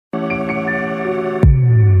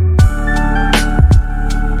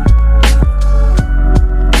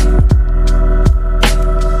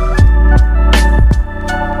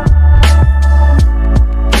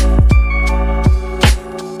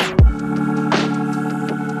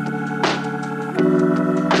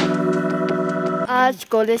आज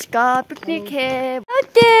कॉलेज का पिकनिक है।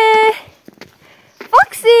 ओके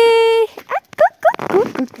फॉक्सी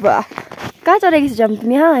वाह कहाँ चलेगी जम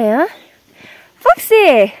तुम यहाँ आया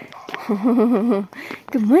foxy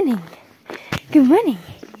good morning good morning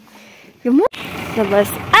good morning तो बस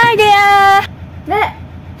आ गया ले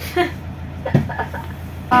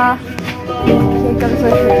here comes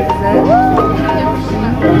my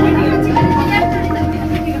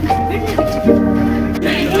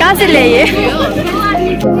कहाँ से ले ये?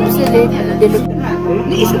 से ले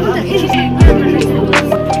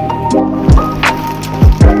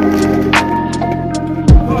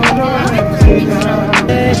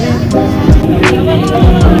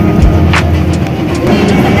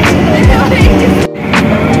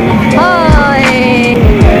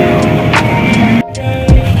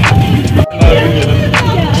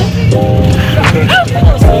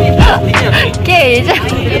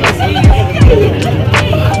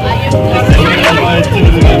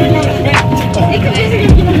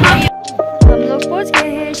हम लोग पहुंच गए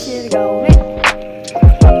हैं शेरगांव में।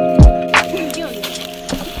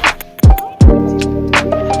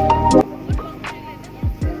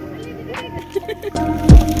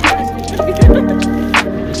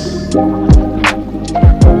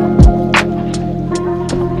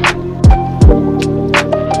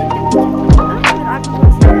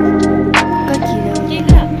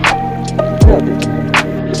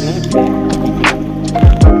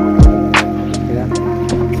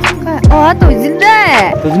 तो जिंदा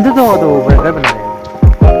है तो जिंदा तो बड़ा बना है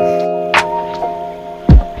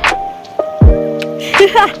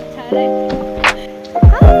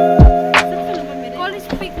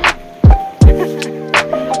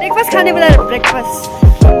ब्रेकफास्ट खाने वाला ब्रेकफास्ट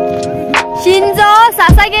शिंजो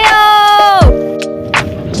सासागेयो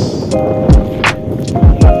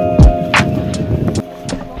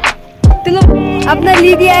तुम अपना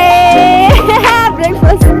ली दिया है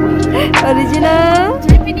ब्रेकफास्ट ओरिजिनल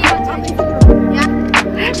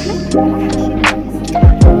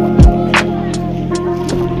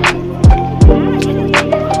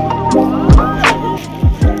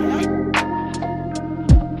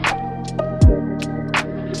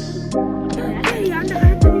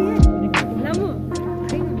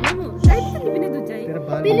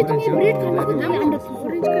पहले तुम ये ब्रेड खाना तो नहीं अंडा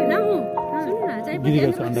ऑरेंज का ना हो सुनो ना चाय पत्ती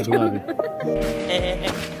गिरी का अंडा डुबा दे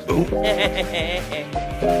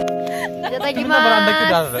जैसा कि मां अंडा क्यों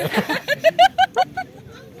डाल रहा है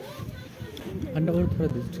अंडा और थोड़ा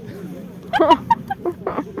दे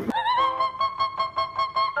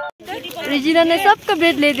रिजीना ने सबका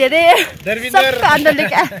ब्रेड ले दिया दे सबका अंडा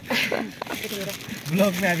लेके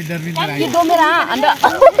ब्लॉग में अभी दरविंदर आए ये दो मेरा अंडा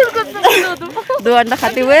दो अंडा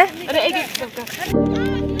खाते हुए अरे एक एक सबका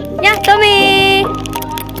या Tommy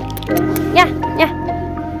या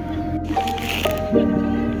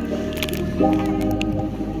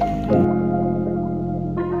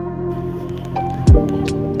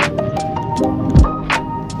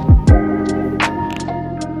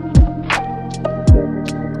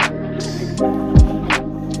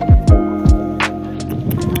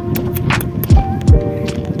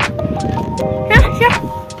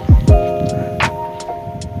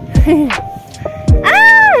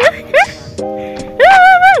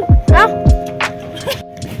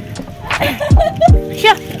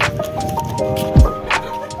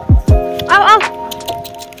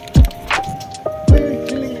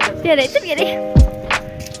Biar itu biar deh.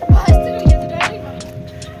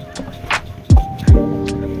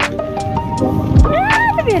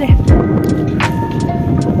 Itu biar deh.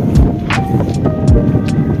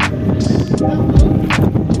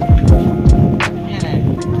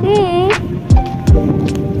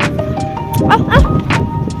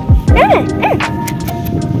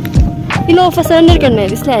 ये लो फर्स्ट अंडर करना है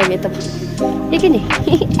इसलिए आएंगे तब ठीक है नहीं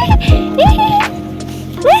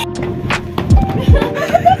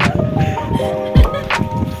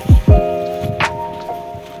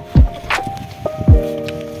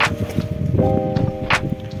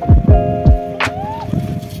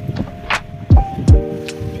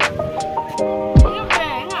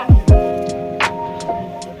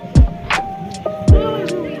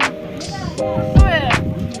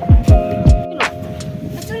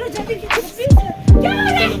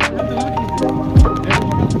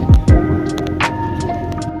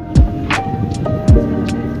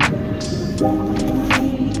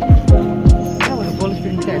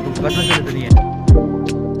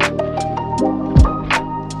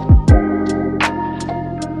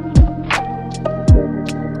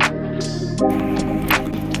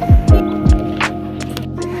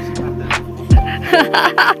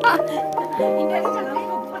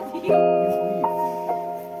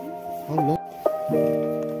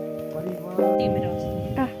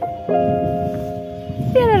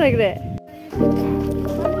लग रहा है।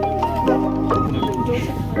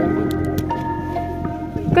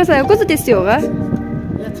 कैसा है? कुछ टेस्टी होगा?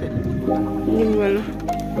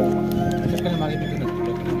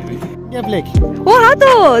 ये ब्लैक। वो हाँ तो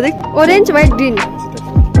ऑरेंज वाइट ग्रीन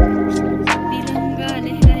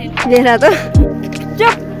लहरा तो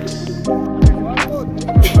चुप।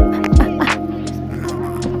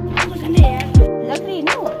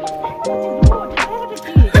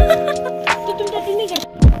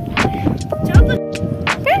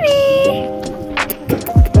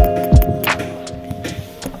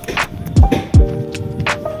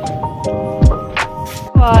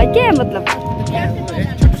 वाह क्या है मतलब?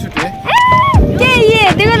 क्या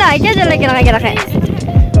ये देखो ना क्या जला के रखा है?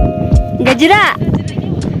 गजरा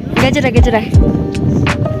गजरा गजरा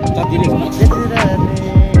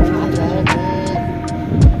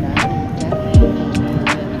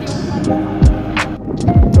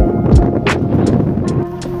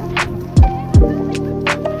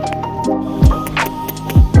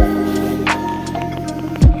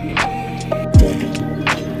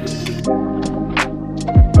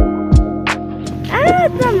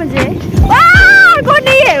मुझे कौन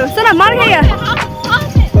नहीं है? सुना मार गया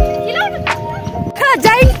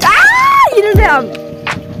जाइंट इधर से हम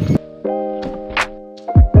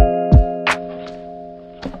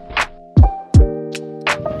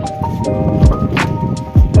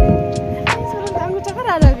चक्कर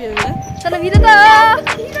आ रहा है। चलो इधर तो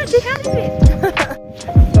दिखा दे।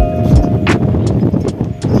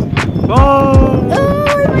 ओह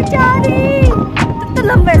बेचारी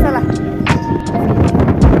कितना लंबा है साला।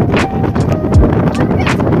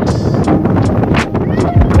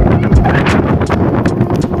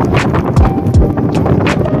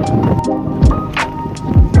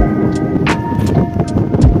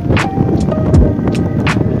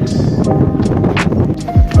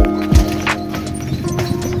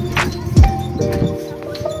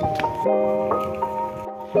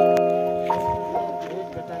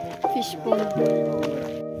 Fish pond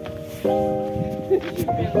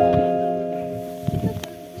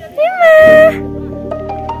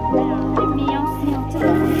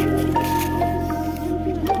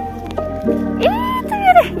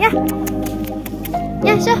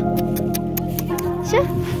ya sure sure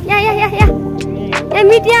ya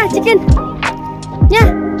meat ya chicken ya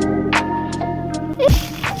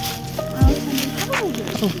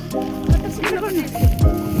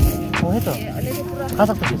वो है तो खा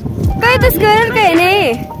सकते हो इसको। कहीं तो स्क्वायर का है नहीं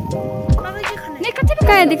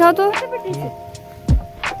कहाँ है दिखाओ तो।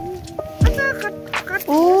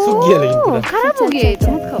 सूख गया लेकिन पूरा खराब हो गया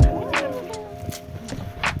मत खाओ।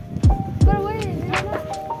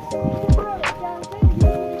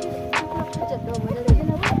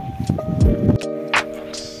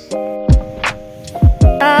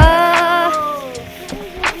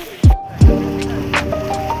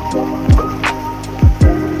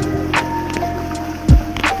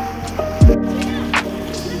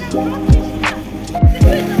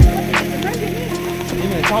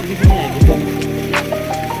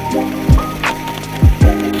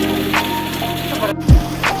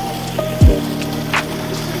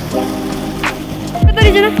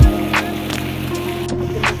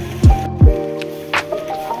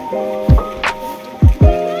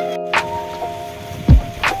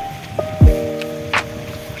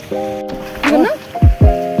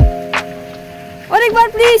 और एक बार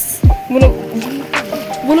प्लीज बोलो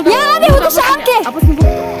बोलो यार नहीं वो तो शाम के आपस में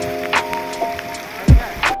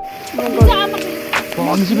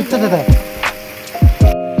कौन सी पिक्चर देता है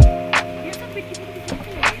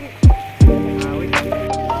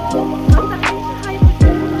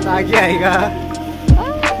आगे आएगा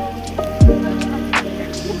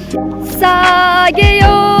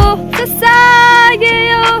사게요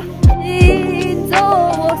사게요 인조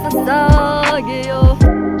사게요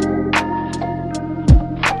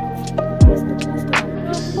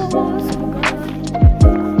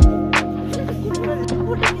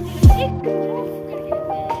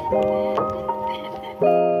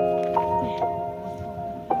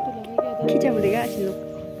खींचा बोलेगा चिल्लो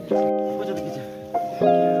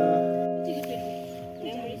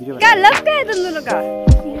क्या लव का है तुम दोनों का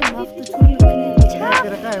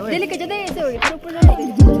दिल्ली के जगह ऐसे हो गए पर ऊपर ना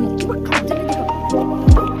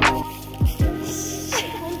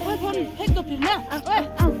फेंक दो फिर ना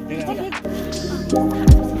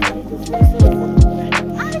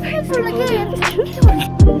अरे फुल लगे यार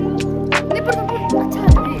नहीं पर अच्छा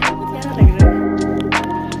प्यारा लग रहा है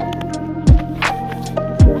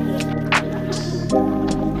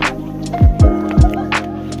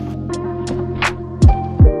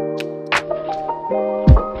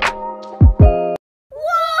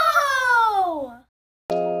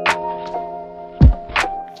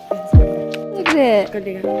कर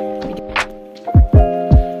लेगा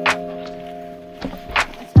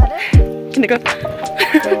देखो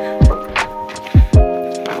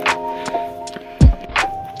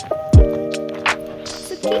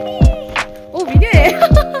ओ वीडियो है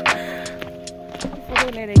फोटो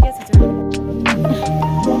ले रहे क्या सच में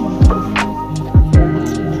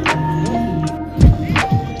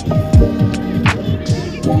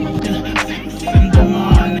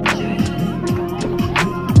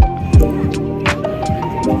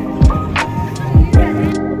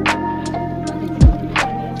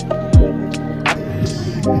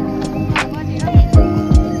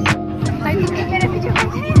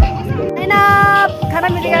खाना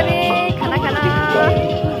मिलेगा भी खाना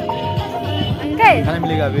खाना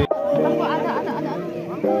मिलेगा अभी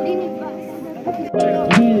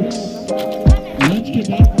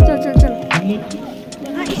चल